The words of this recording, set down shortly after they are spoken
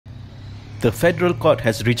The Federal Court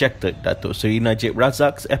has rejected Datuk Seri Najib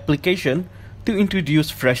Razak's application to introduce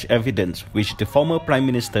fresh evidence which the former Prime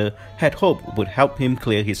Minister had hoped would help him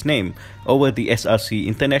clear his name over the SRC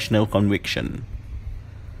International conviction.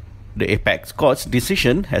 The Apex Court's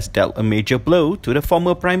decision has dealt a major blow to the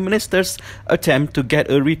former Prime Minister's attempt to get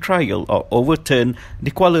a retrial or overturn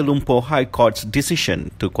the Kuala Lumpur High Court's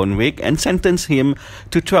decision to convict and sentence him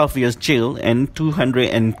to 12 years jail and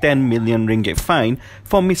 210 million ringgit fine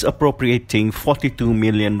for misappropriating 42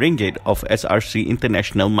 million ringgit of SRC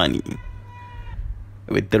International money.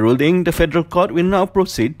 With the ruling, the Federal Court will now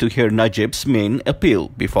proceed to hear Najib's main appeal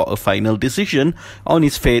before a final decision on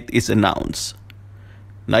his fate is announced.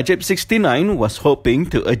 Najib 69 was hoping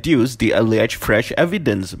to adduce the alleged fresh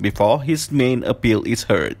evidence before his main appeal is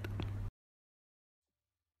heard.